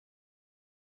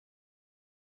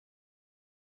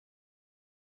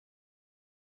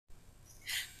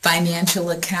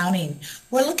Financial accounting.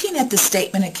 We're looking at the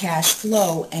statement of cash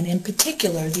flow and in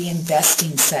particular the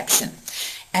investing section.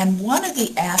 And one of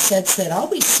the assets that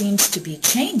always seems to be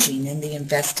changing in the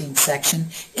investing section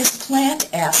is plant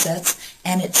assets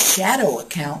and its shadow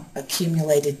account,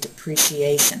 accumulated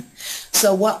depreciation.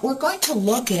 So what we're going to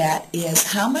look at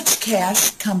is how much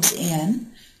cash comes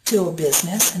in to a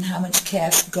business and how much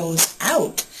cash goes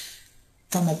out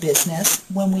from a business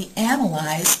when we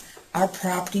analyze our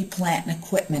property, plant, and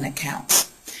equipment accounts.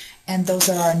 And those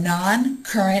are our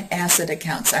non-current asset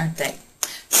accounts, aren't they?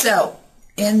 So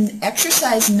in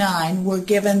exercise 9, we're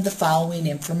given the following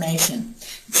information.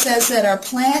 It says that our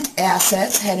plant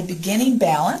assets had a beginning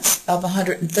balance of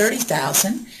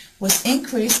 $130,000, was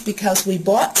increased because we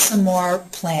bought some more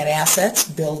plant assets,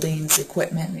 buildings,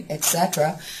 equipment,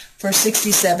 etc., for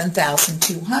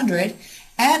 $67,200,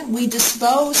 and we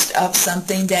disposed of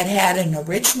something that had an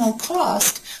original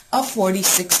cost of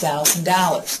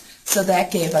 $46,000. So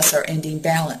that gave us our ending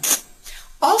balance.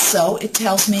 Also, it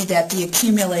tells me that the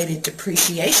accumulated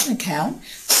depreciation account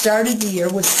started the year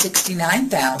with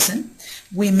 $69,000.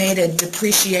 We made a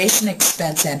depreciation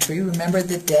expense entry. Remember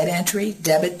the debt entry,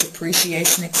 debit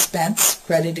depreciation expense,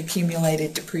 credit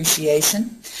accumulated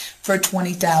depreciation for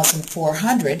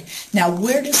 $20,400. Now,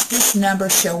 where does this number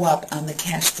show up on the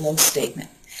cash flow statement?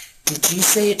 Did you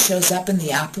say it shows up in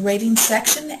the operating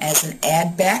section as an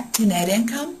add back to net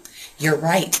income? You're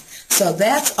right. So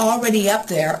that's already up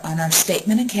there on our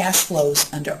statement of cash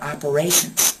flows under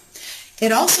operations.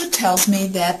 It also tells me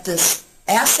that this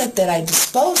asset that I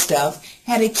disposed of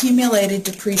had accumulated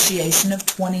depreciation of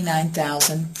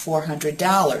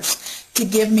 $29,400 to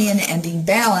give me an ending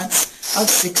balance of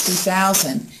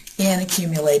 $60,000 in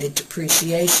accumulated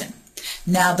depreciation.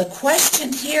 Now the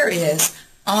question here is,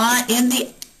 in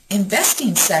the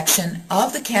investing section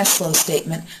of the cash flow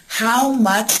statement, how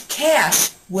much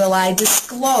cash will I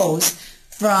disclose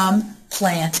from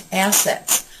plant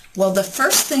assets? Well, the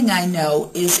first thing I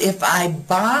know is if I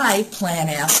buy plant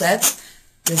assets,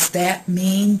 does that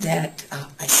mean that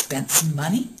I spent some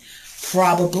money?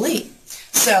 Probably.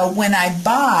 So when I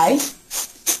buy,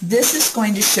 this is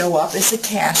going to show up as a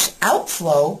cash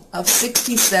outflow of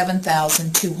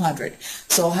 $67,200.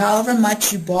 So however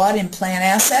much you bought in plant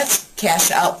assets,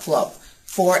 cash outflow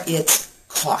for its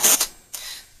cost.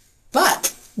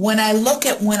 But when I look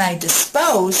at when I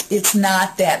dispose, it's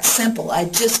not that simple. I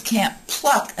just can't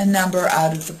pluck a number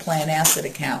out of the plant asset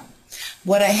account.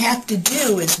 What I have to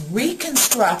do is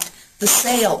reconstruct the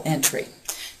sale entry.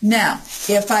 Now,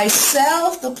 if I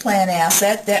sell the plant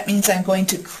asset, that means I'm going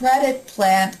to credit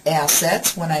plant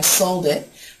assets when I sold it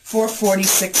for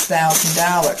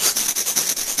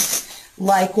 $46,000.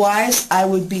 Likewise, I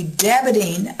would be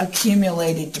debiting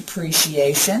accumulated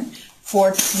depreciation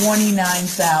for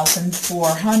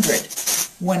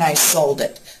 $29,400 when I sold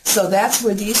it. So that's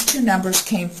where these two numbers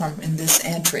came from in this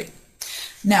entry.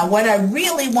 Now, what I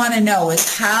really want to know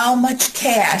is how much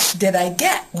cash did I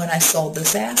get when I sold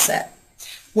this asset?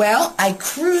 Well, I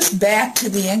cruised back to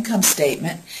the income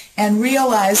statement and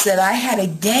realized that I had a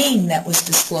gain that was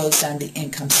disclosed on the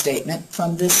income statement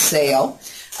from this sale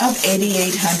of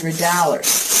 $8,800.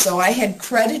 So I had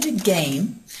credited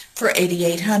gain for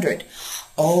 $8,800.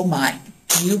 Oh my,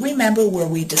 do you remember where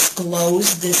we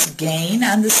disclosed this gain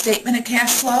on the statement of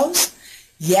cash flows?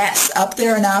 Yes, up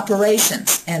there in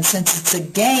operations. And since it's a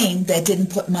gain that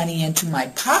didn't put money into my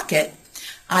pocket,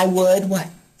 I would,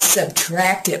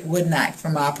 subtract it, wouldn't I,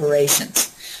 from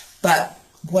operations. But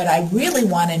what I really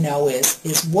want to know is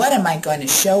what am I going to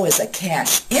show as a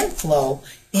cash inflow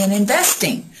in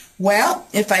investing? Well,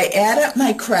 if I add up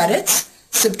my credits,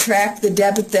 subtract the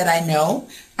debit that I know,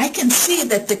 I can see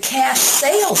that the cash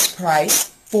sales price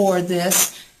for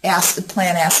this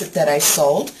plant asset that I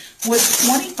sold was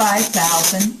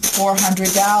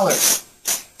 $25,400.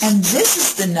 And this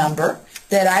is the number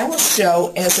that I will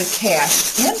show as a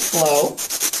cash inflow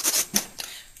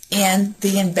in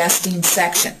the investing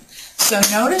section. So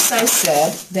notice I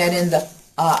said that in the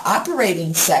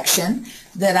operating section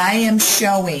that I am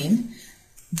showing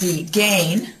the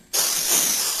gain.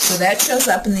 So that shows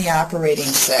up in the operating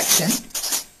section.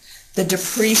 The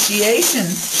depreciation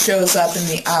shows up in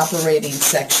the operating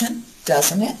section,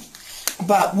 doesn't it?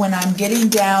 But when I'm getting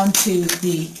down to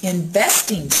the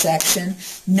investing section,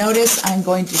 notice I'm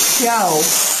going to show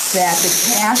that the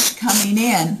cash coming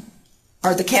in,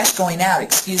 or the cash going out,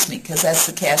 excuse me, because that's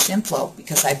the cash inflow,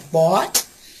 because I bought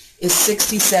is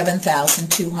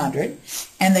 $67,200,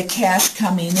 and the cash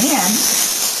coming in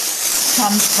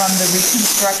comes from the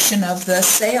reconstruction of the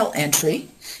sale entry.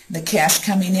 The cash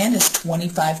coming in is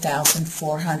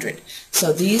 $25,400.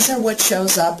 So these are what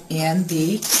shows up in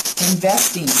the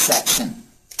investing section.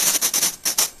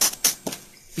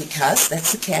 because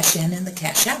that's the cash in and the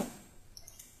cash out.